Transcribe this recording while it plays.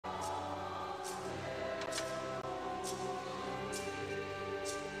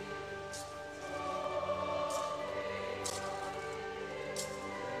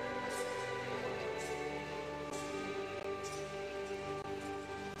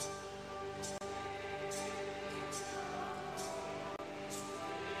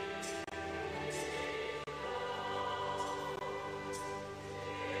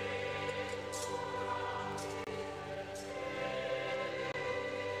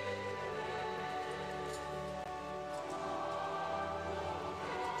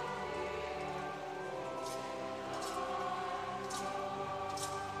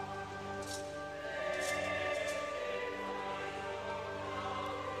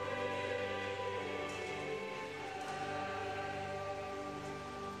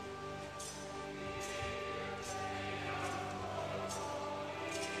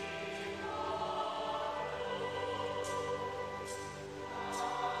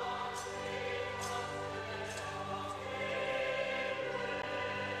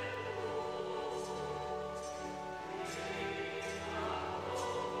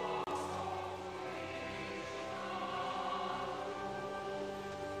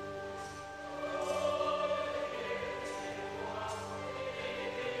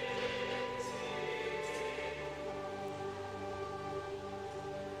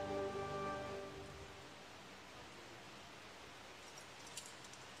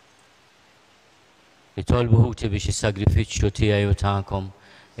Itolbuħuti biex is-sagrifiċċju tiegħi u tagħkom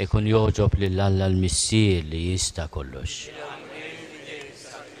ikun joġob lil Alla l-Missier li jista' kollox.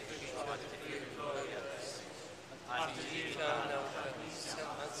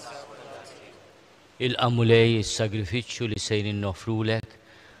 Il-qamulej is-sagrifiċċju li sejrin nofrulek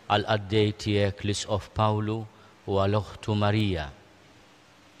għal qaddej tiegħek l-Isqof Pawlu u għal oħtu Marija.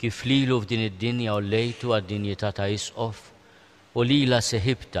 Kif lilu f'din id-dinja u lejtu għad-dinjità ta' Isqof u lila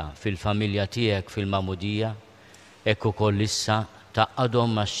seħibta fil-familja tiegħek fil-Mamudija, hekk ukoll issa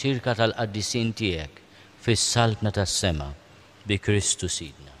taqadhom max-xirka tal-qaddisin tiegħek fis-saltna tas-sema bi Kristu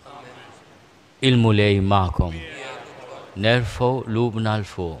Sidna. Il-mulej magħkom, nerfgħu lubna l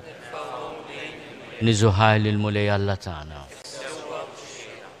fuq. Niżuħaj l-mulej Alla tagħna.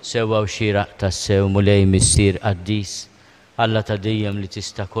 Sewwa u xieraq tas-sew mulej missier qaddis, Alla ta' dejjem li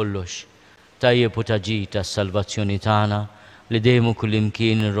tista' kollox, tajjeb u taġi tas-salvazzjoni tagħna li dejjem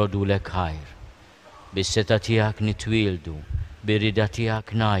kullimkien irrodulek ħajr. Bis-seta tiegħek nitwieldu, bir-rida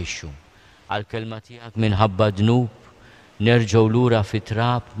tiegħek ngħixu, għall-kelma tiegħek minħabba dnub nerġgħu lura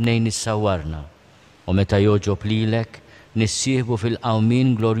fit-trab bnejn issawwarna u meta joġob lilek nissieħbu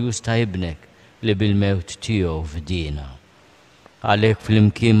fil-qawmin glorjuż ta' ibnek li bil-mewt tiegħu fdina. Għalhekk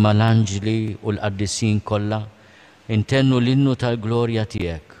flimkien mal-anġli u l-qaddisin kollha intennu l-innu tal-glorja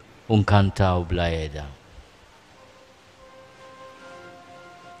tiegħek u nkantaw bla qiegħda.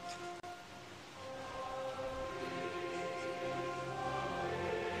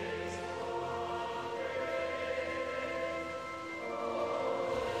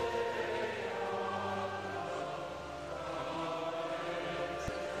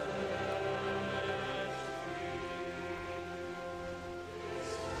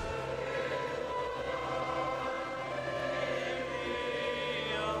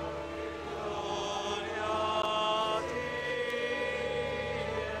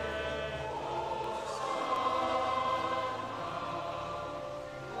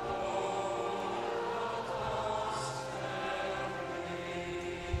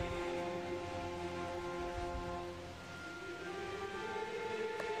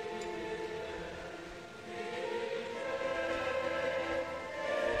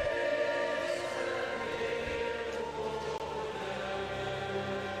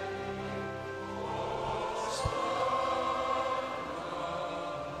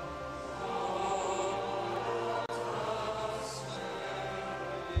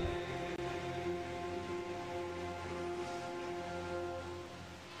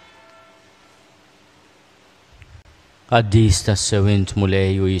 Qaddis tas-sewint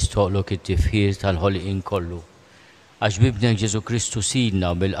mulej u jistoqlok it-tifħir tal-ħolqien kollu. Għax bibnek Ġesu Kristu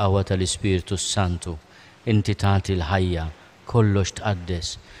Sidna u bil-qawwa tal-Ispiritu Santu, inti tagħti l-ħajja kollox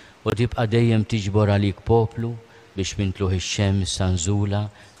tqaddes u tibqa' dejjem tiġbor għalik poplu biex mintluħ ix-xemx tanżula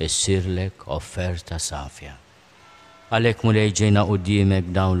issirlek offerta safja. Għalhekk mulej ġejna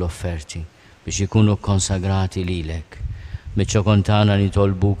quddiemek dawn l-offerti biex ikunu konsagrati lilek. Miċ-ċokontana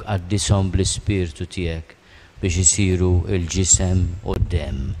nitolbuk qaddishom bl-Ispiritu tiegħek biex isiru il-ġisem u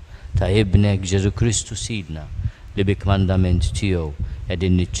d-dem ta' ibnek Ġesu Kristu Sidna li bi kmandament tiegħu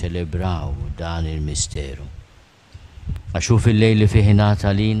qegħdin niċċelebraw dan il-misteru. Għaxu fil-lejl li fih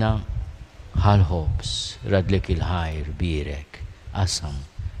ingħata lina ħal-ħobs radlek il-ħajr birek qasam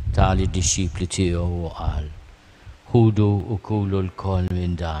tali d-dixxipli tiegħu u qal: ħudu u kulu l-koll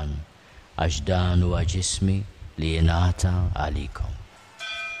minn dan għax dan huwa ġismi li jingħata għalikom.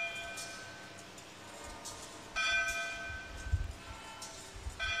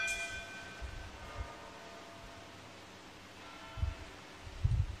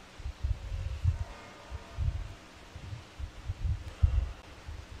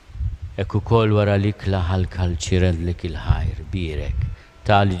 Ekk ukoll wara l-ikla ħalkalċi redlek il-ħajr birek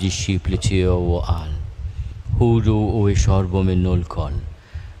tali dixxipli tiegħu u qal: ħudu u ixorbu minnu l-koll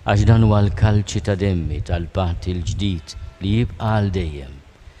għax dan huwa l-kalċi ta' demmi tal-patt il-ġdid li jibqa' għal dejjem.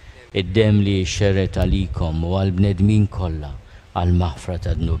 Id-demm li jxerret għalikom u għall-bnedmin kollha għal maħfra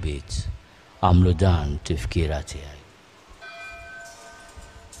ta' dnubiet. Għamlu dan tifkira tiegħi.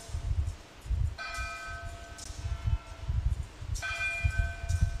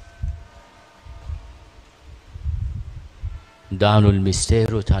 Dan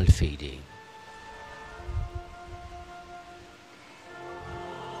l-misteru tal-fidi.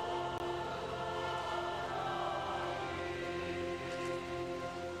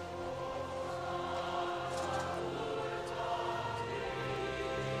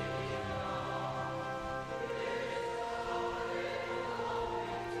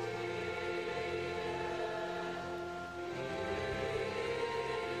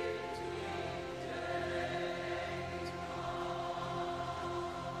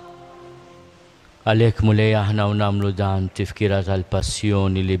 Għalhekk mulej aħna u nagħmlu dan tifkira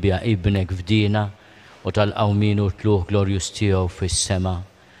tal-passjoni li biha ibnek fdina u tal-qawmin u tluħ glorjus tiegħu fis-sema.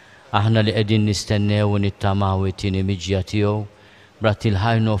 Aħna li qegħdin nistennew u nittamaw it-tieni miġja tiegħu, brat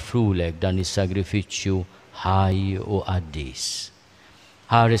il-ħaj nofrulek dan is-sagrifiċċju ħaj u qaddis.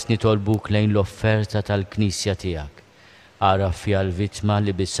 Ħares nitolbuk lejn l-offerta tal-Knisja tiegħek. Ara fija l-vittma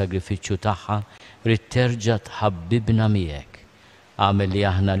li bis-sagrifiċċju tagħha rid terġa' tħabbibna miegħek. Għamel li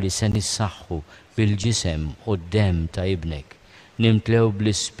aħna li se nissaħħu bil-ġisem u d-dem ta' ibnek, nimtlew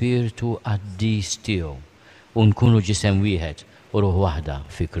bl-ispirtu qaddis tiegħu u nkunu ġisem wieħed u ruħ waħda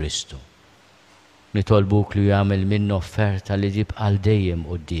fi Kristu. Nitolbuk li jagħmel minna offerta li tibqa' għal dejjem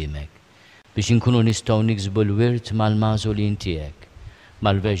quddiemek biex inkunu nistgħu niksbu l-wirt mal-magħżulin tiegħek,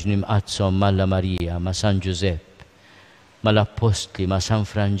 mal-Verġni Mqazzom Malla Marija, ma' San Giuseppe, mal-Apostli, ma' San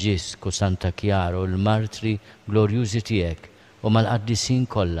Franġisku, Santa Chiara u l-martri glorjużi tiegħek u mal-qaddisin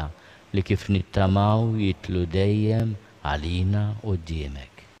kollha li kif nittamaw jitlu dejjem għalina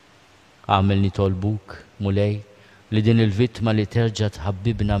quddiemek. Għamel nitolbuk mulej li din il-vittma li terġa'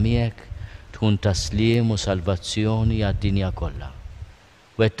 tħabbibna miegħek tkun tasliem u salvazzjoni għad-dinja kollha.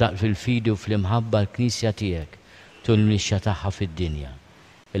 Wettaq fil-fidi u fl-imħabba l-Knisja tiegħek tul mixja tagħha fid-dinja.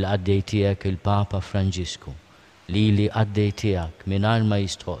 Il-qaddej tiegħek il-Papa Franġisku, li qaddej tiegħek mingħajr ma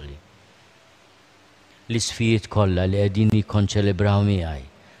jistħoqli. L-isfijiet kollha li qegħdin jikkonċelebraw miegħi,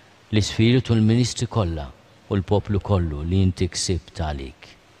 l-isfijiet u l-ministri kollha u l-poplu kollu li inti ksibt għalik.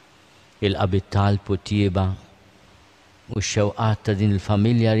 Il-qabit talb u tieba u x-xewqat ta' din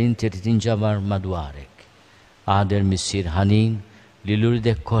il-familja li inti tinġabar madwarek. Għader missier ħanin li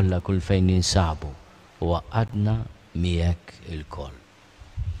l-uridek kollha kull fejn ninsabu u għaqadna miegħek il-koll.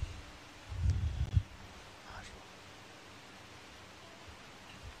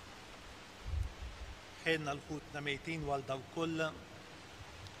 ħenna l-ħutna mejtin għal daw kollha,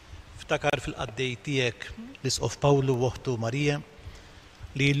 ftakar fil-qaddej tiegħek l-Isqof Pawlu u Marija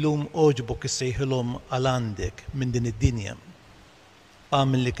li llum oġbok issejħilhom għal għandek minn din id-dinja.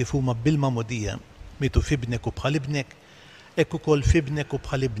 Għamel li kif huma bil-mamudija mitu fibnek u bħal ibnek, hekk ukoll fibnek u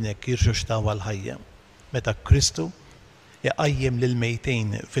bħal ibnek jirxuxtaw għal-ħajja. Meta Kristu jaqajjem lil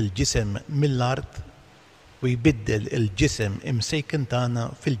mejtejn fil-ġisem mill-art u jbiddel il-ġisem imsejkin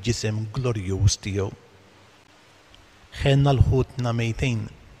tagħna fil-ġisem glorjuż tiegħu. Ħenna l-ħutna mejtejn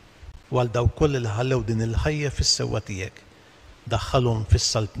u għal daw koll li ħallew din il-ħajja fis-sewwa tiegħek. Daħħalhom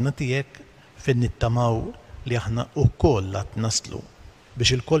fis-saltna tiegħek fejn nittamaw li aħna wkoll qed naslu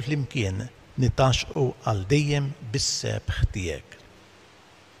biex il-koll flimkien nitaxqu għal dejjem bis-sebħ tiegħek.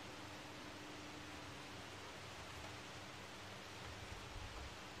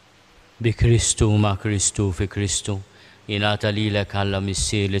 Bi Kristu ma' Kristu fi Kristu, jingħata lilek Alla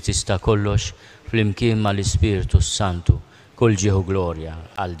missier li tista' kollox flimkien mal-Ispirtu Santu, kull ġieħu glorja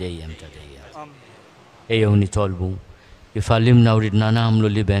għal dejjem ta' dejjem. Ejjew nitolbu, jifallimna u ridna nagħmlu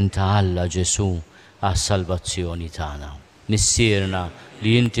liben ta' Alla Ġesu għas-salvazzjoni tagħna. Missierna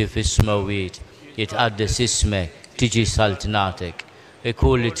li inti fis-smawiet jitqaddes ismek, tiġi saltnatek,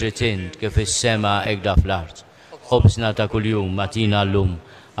 ikun li trid int kif is-sema hekk da fl-art. Ħobżna ta' kuljum matina llum,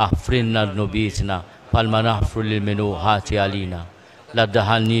 aħfrinna d-nubietna palma naħfru lil minu ħati għalina. La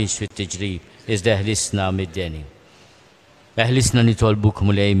ddaħalniex fit-tiġrib, iżda eħlisna mid-deni. Eħlisna nitolbuk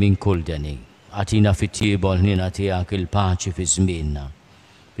mulej minn kull deni. Għatina fit-tieba l-ħnina tiegħek il-paċi fi żmienna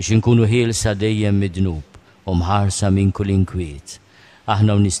biex inkunu ħielsa dejjem midnub u mħarsa minn kull inkwiet.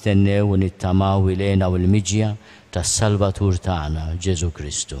 Aħna nistennew u nittamaw ilejna u l-miġja tas-Salvatur tagħna Ġesu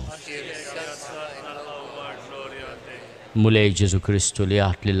Kristu. Mulej Ġesu Kristu li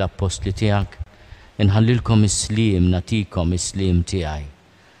għat lill-Apostli tiegħek, inħallilkom is-sliem natikom is-sliem tiegħi.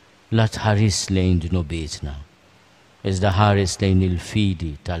 La tħares lejn dnubietna, iżda ħares lejn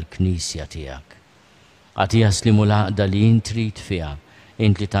il-fidi tal-Knisja tiegħek. Għatija slimu l-għaqda li intrid fiha,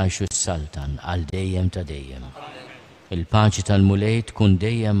 int li tgħixu s-saltan għal dejjem ta' dejjem. Il-paċi tal-mulej tkun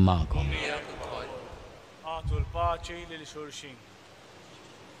dejjem magħkom. Għatu l-paċi lil xulxin.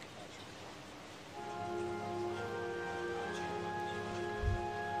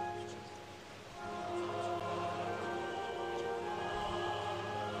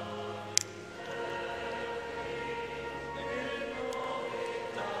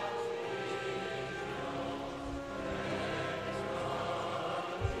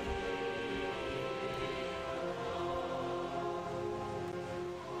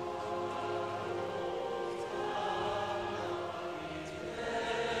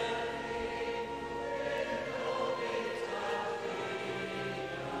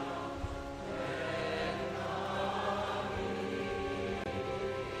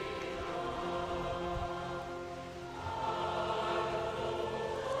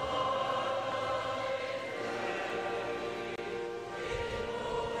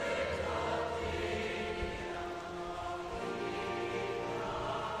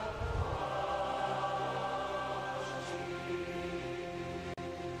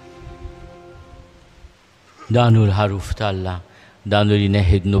 danu l-ħaruf talla, danu li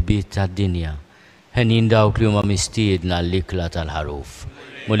neħid nubiet tad-dinja. Ħenin dawk li huma mistiedna l-ikla tal-ħaruf.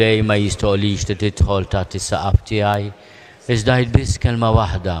 Mulej ma jistoqlix li tidħol taħt is-saqaf tiegħi, iżda biss kelma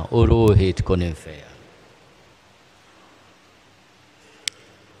waħda u ruħi tkun infeja.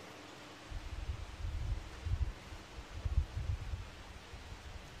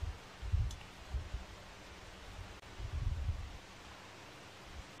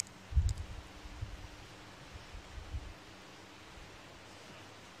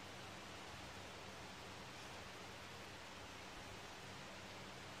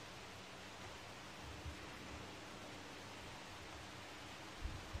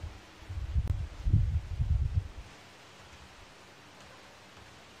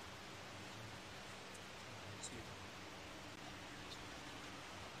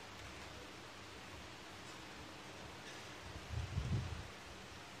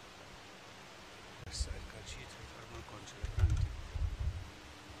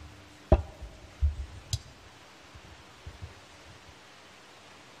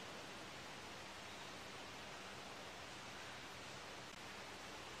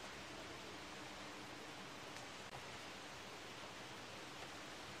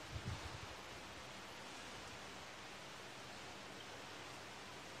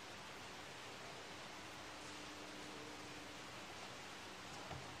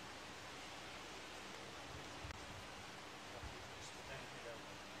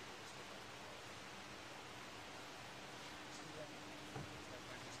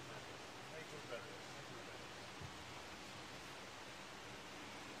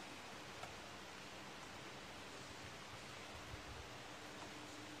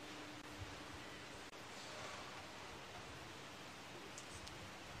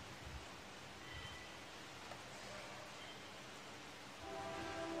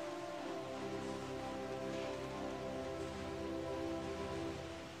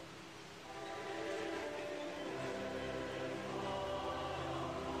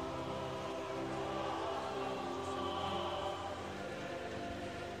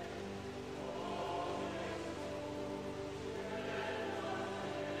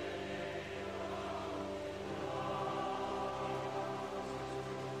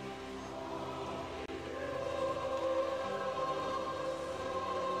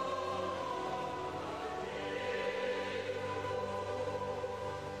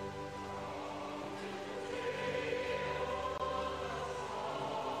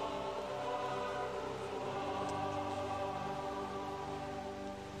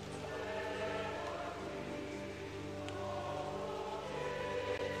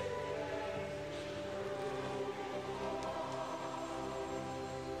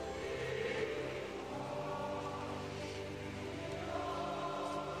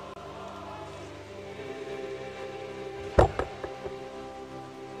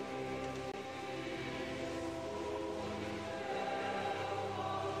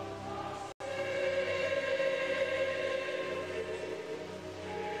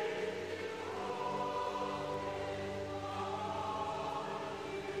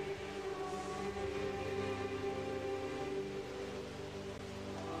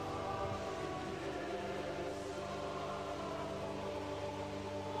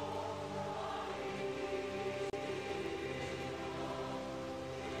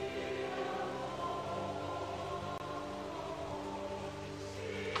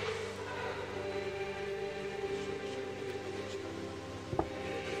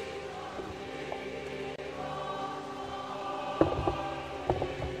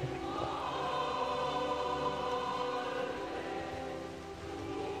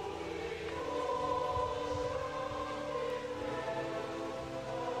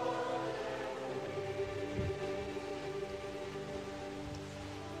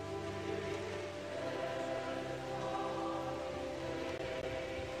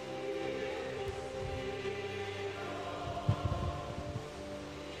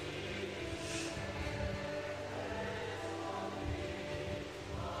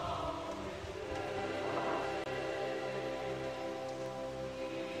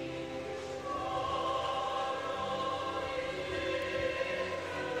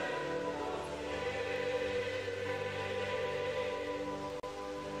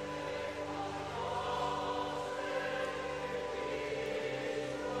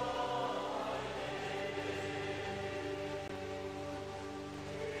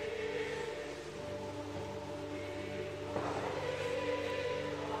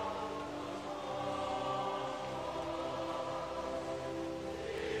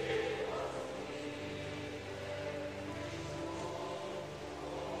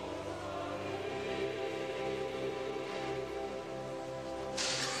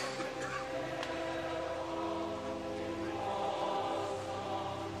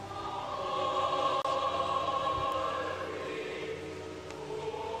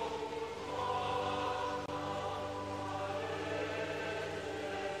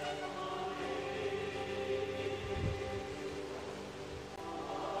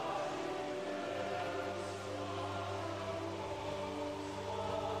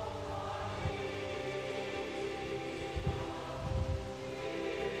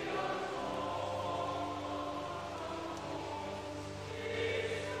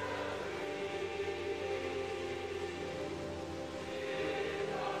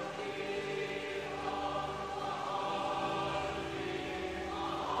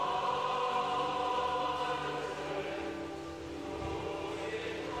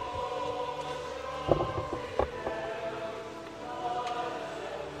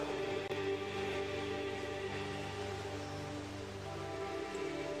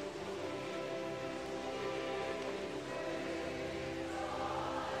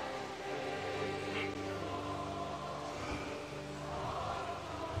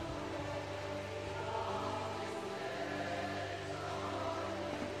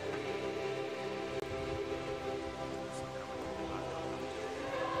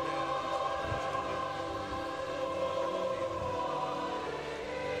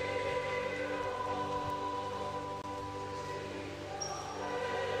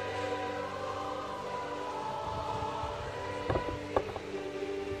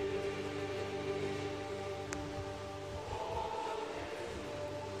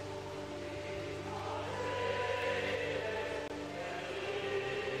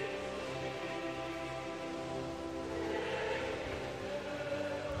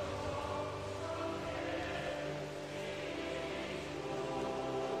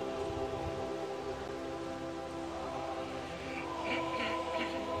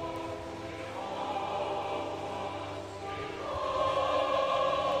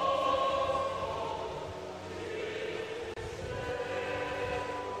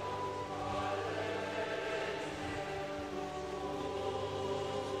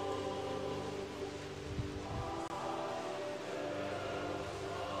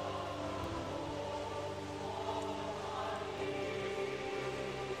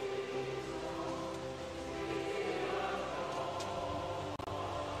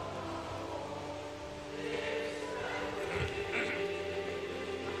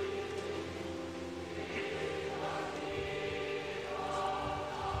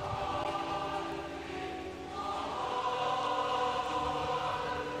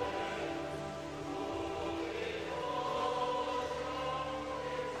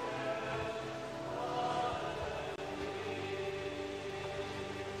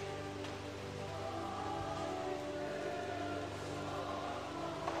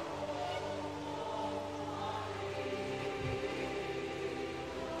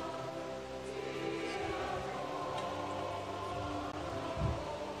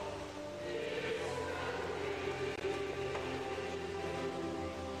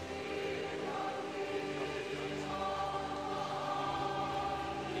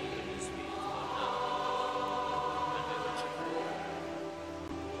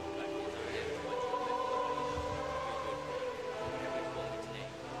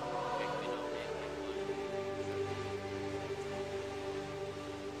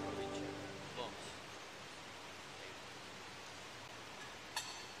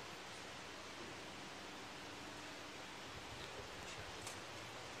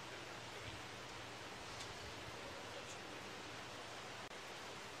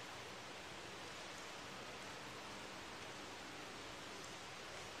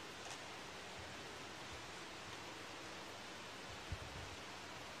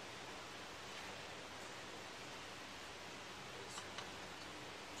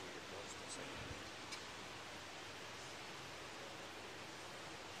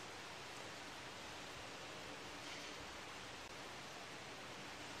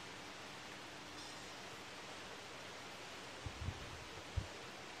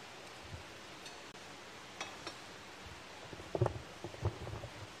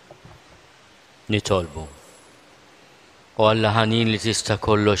 Nitolbu. U Alla ħanin li tista'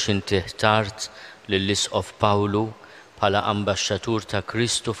 kollox inti ħtart lill-Isqof Pawlu bħala ambaxxatur ta'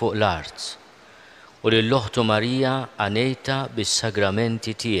 Kristu fuq l-art u lill-Oħtu Marija għanejta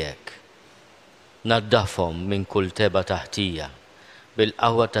bis-sagramenti tiegħek. Naddafhom minn kull teba taħtija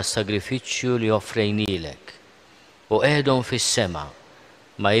bil-qawwa tas-sagrifiċċju li offrejnilek u qiegħdhom fis-sema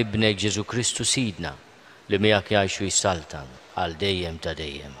ma' Ibnek Ġesu Kristu Sidna li miegħek jgħixu jissaltan għal dejjem ta'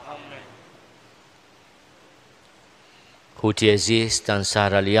 dejjem. Ħuti eżiż tan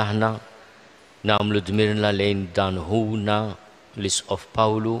sara li aħna nagħmlu dmirna lejn dan ħuna l-Isqof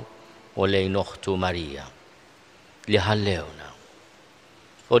Pawlu u lejn Oħtu Marija li ħallewna.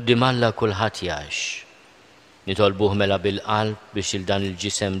 Qoddim Alla kulħadd jgħix. Nitolbuh mela bil-qalb biex il dan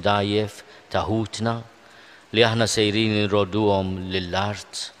il-ġisem dajjef ta' ħutna li aħna sejrin nrodduhom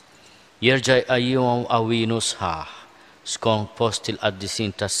lill-art jerġa' jqajjihom qawwin u sħaħ skont post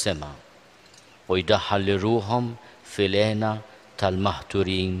il-qaddisin tas-sema u jdaħħal li ruhom fil-għena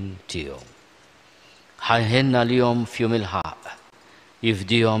tal-maħturin tiegħu. Ħajħenna lihom f'jum il-ħaq,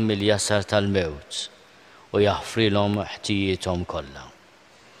 jifdihom mill-jasar tal-mewt u jaħfrilhom ħtijietom kollha.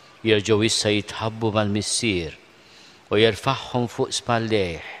 Jerġgħu issa jitħabbu mal-missier u jerfaħħom fuq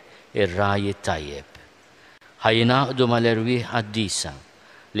spallejh ir-raj tajjeb. Ħajjingħaqdu mal-erwieħ qaddisa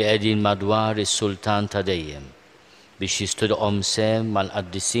li qegħdin madwar is-Sultan ta' dejjem biex jistudqhom sehem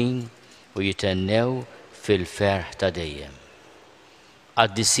mal-qaddisin u jitennew fil-ferħ ta' dejjem.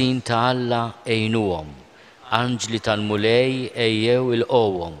 Qaddisin ta' Alla ejnuhom, anġli tal-mulej ejjew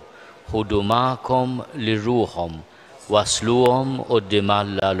il-qowhom, ħudu magħkom lir-ruħhom, wasluhom quddiem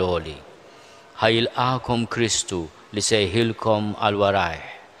Alla l-għoli. Ħajilqakom Kristu li sejħilkom għal warajh,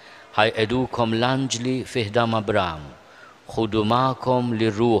 ħajqedukom l-anġli fi ħdam Abraham, ħudu magħkom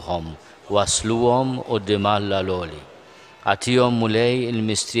lir-ruħhom, wasluhom quddiem Alla l-għoli. Għatihom mulej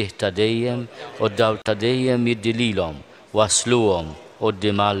il-mistrieħ ta' dejjem u d-dawl ta' dejjem jiddililhom, wasluhom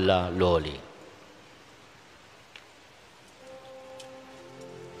quddiem Alla l-għoli.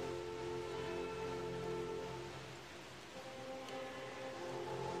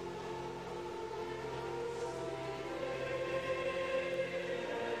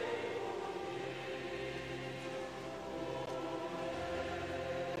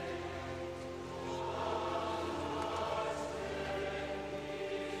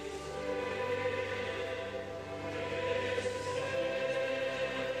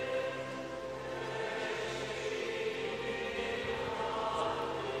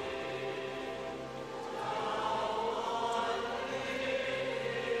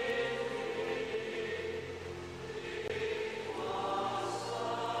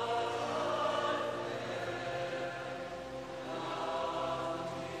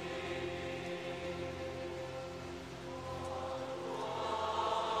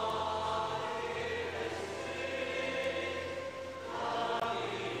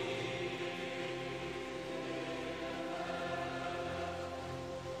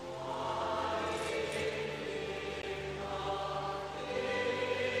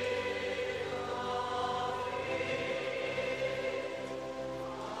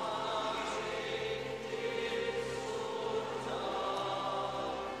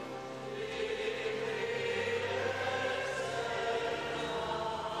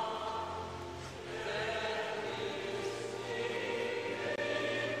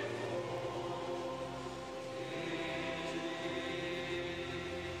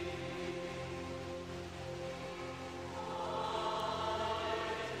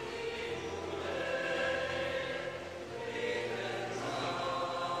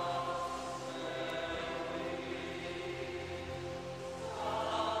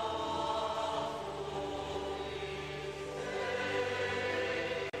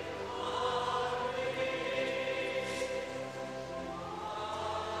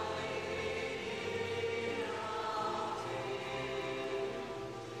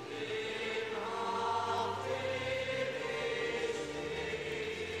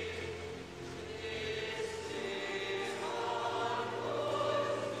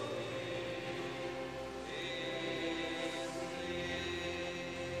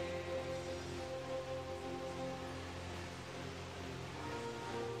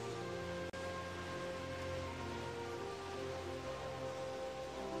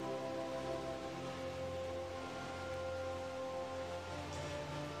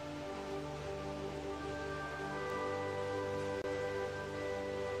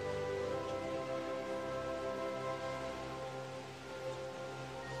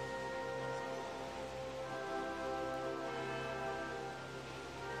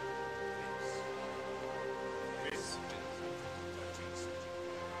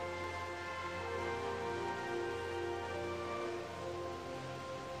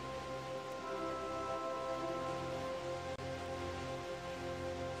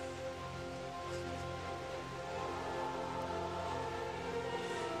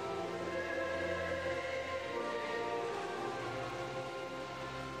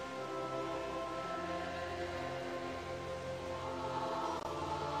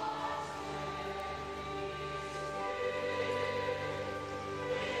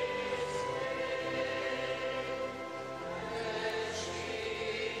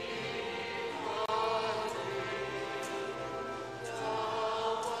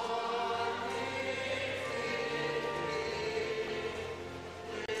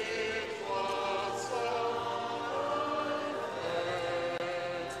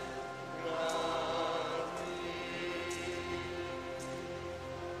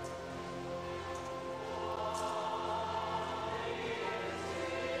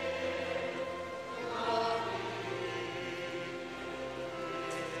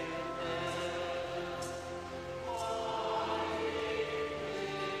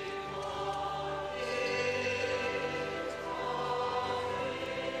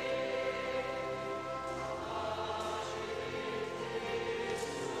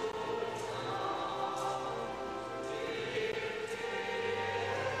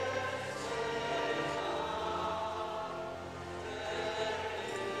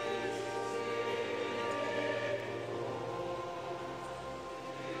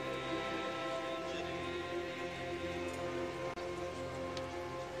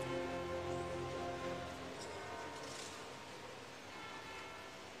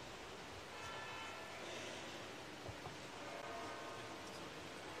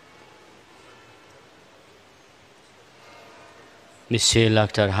 Missiel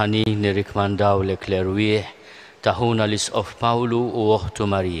aktar ħanin nirrikmandaw l-eklerwieħ taħuna l-Isqof Pawlu u uħtu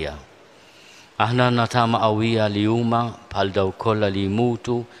Marija. Aħna natama qawwija li huma bħal daw kollha li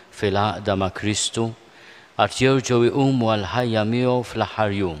jmutu fil-għaqda ma' Kristu għart jerġgħu iqumu għal ħajja miegħu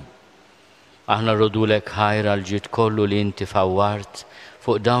fl-aħħar jum. Aħna rrodulek ħajra l-ġid kollu li inti fawwart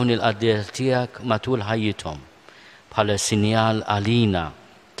fuq dawn il-qaddiet tiegħek matul ħajjithom bħala sinjal għalina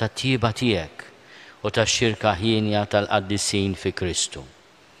tat-tjieba tiegħek u tax-xirka ħienja tal-qaddisin fi Kristu.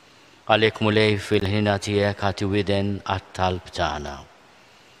 Għalhekk mulej fil-ħina tiegħek ħati widen għat-talb tagħna.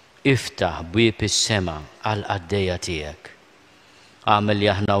 Iftaħ bwieb is-sema għal qaddejja tiegħek. Għamel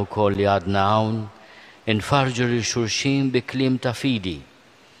li aħna wkoll li għadna hawn infarġu lil xulxin bi kliem ta' fidi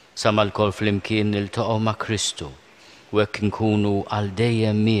sama l-kol flimkien niltaqgħu ma' Kristu u hekk inkunu għal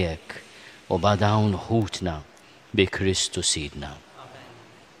dejjem miegħek u badawn ħutna bi Kristu Sidna.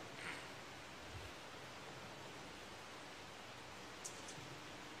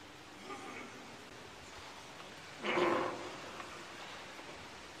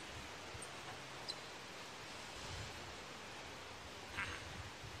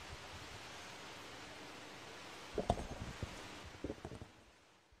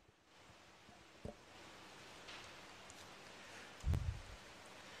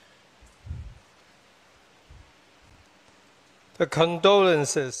 The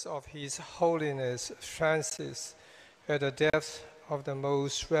condolences of His Holiness Francis at the death of the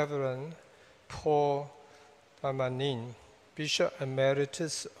Most Reverend Paul Darmanin, Bishop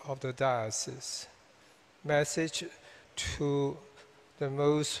Emeritus of the Diocese. Message to the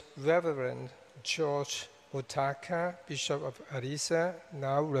Most Reverend George Otaka, Bishop of Arisa,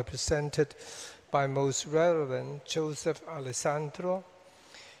 now represented by Most Reverend Joseph Alessandro,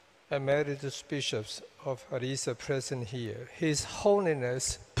 Emeritus Bishops of Arisa present here. His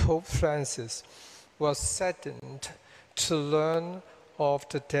Holiness Pope Francis was saddened to learn of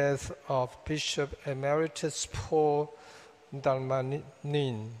the death of Bishop Emeritus Paul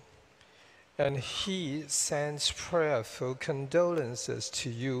Darmanin, and he sends prayerful condolences to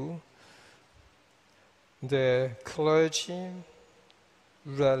you, the clergy,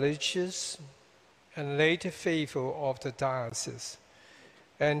 religious, and lay faithful of the diocese,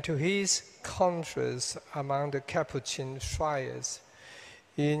 and to his conference among the Capuchin friars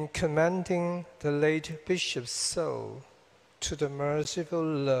in commending the late bishop's soul to the merciful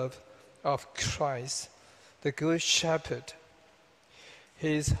love of Christ, the Good Shepherd.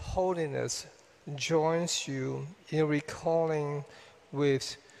 His Holiness joins you in recalling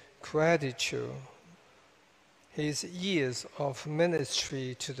with gratitude his years of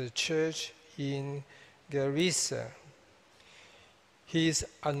ministry to the Church in Garissa, his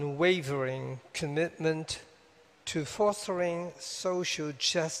unwavering commitment to fostering social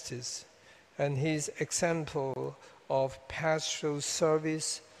justice, and his example of pastoral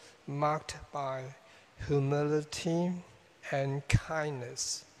service marked by humility and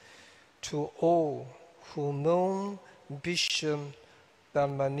kindness. To all who mourn Bishop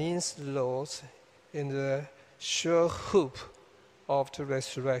Darmanin's loss in the sure hope of the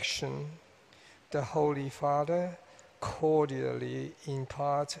resurrection, the Holy Father cordially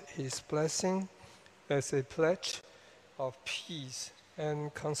impart his blessing as a pledge of peace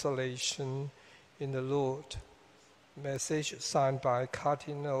and consolation in the Lord. Message signed by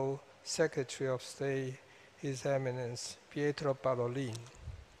Cardinal Secretary of State, His Eminence Pietro Parolin.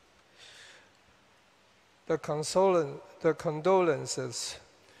 The condolences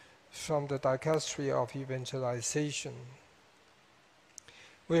from the Dicastery of Evangelization.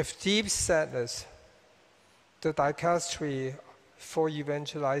 With deep sadness, the Dicastery for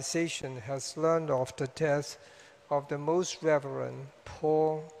Evangelization has learned of the death of the Most Reverend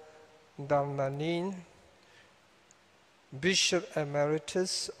Paul Darmanin, Bishop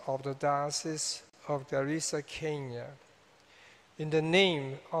Emeritus of the Diocese of Garissa, Kenya. In the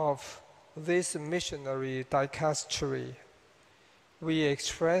name of this missionary dicastery, we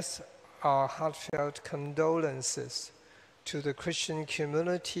express our heartfelt condolences to the Christian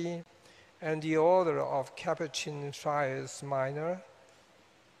community and the Order of Capuchin Friars Minor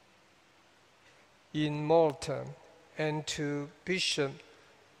in Malta, and to Bishop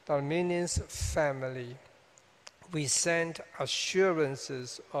Darmanin's family. We send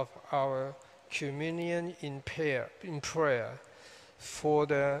assurances of our communion in prayer for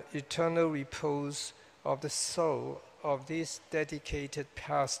the eternal repose of the soul of this dedicated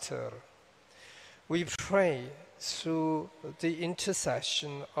pastor. We pray through the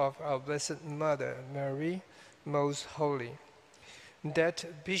intercession of our Blessed Mother Mary, Most Holy,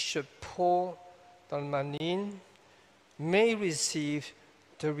 that Bishop Paul Darmanin may receive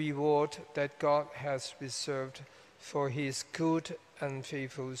the reward that God has reserved for his good and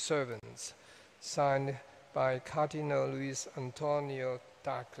faithful servants. Signed by Cardinal Luis Antonio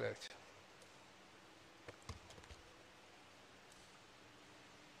Daclet.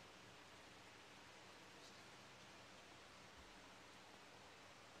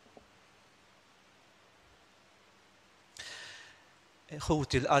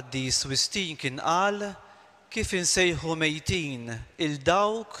 Ħut il-qaddis Wistin kien qal kif insejħu mejtin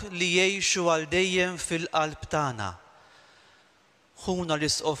il-dawk li jgħixu għal dejjem fil-qalb tagħna. Ħuna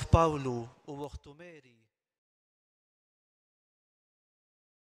l-Isqof Pawlu u Oħtu Meri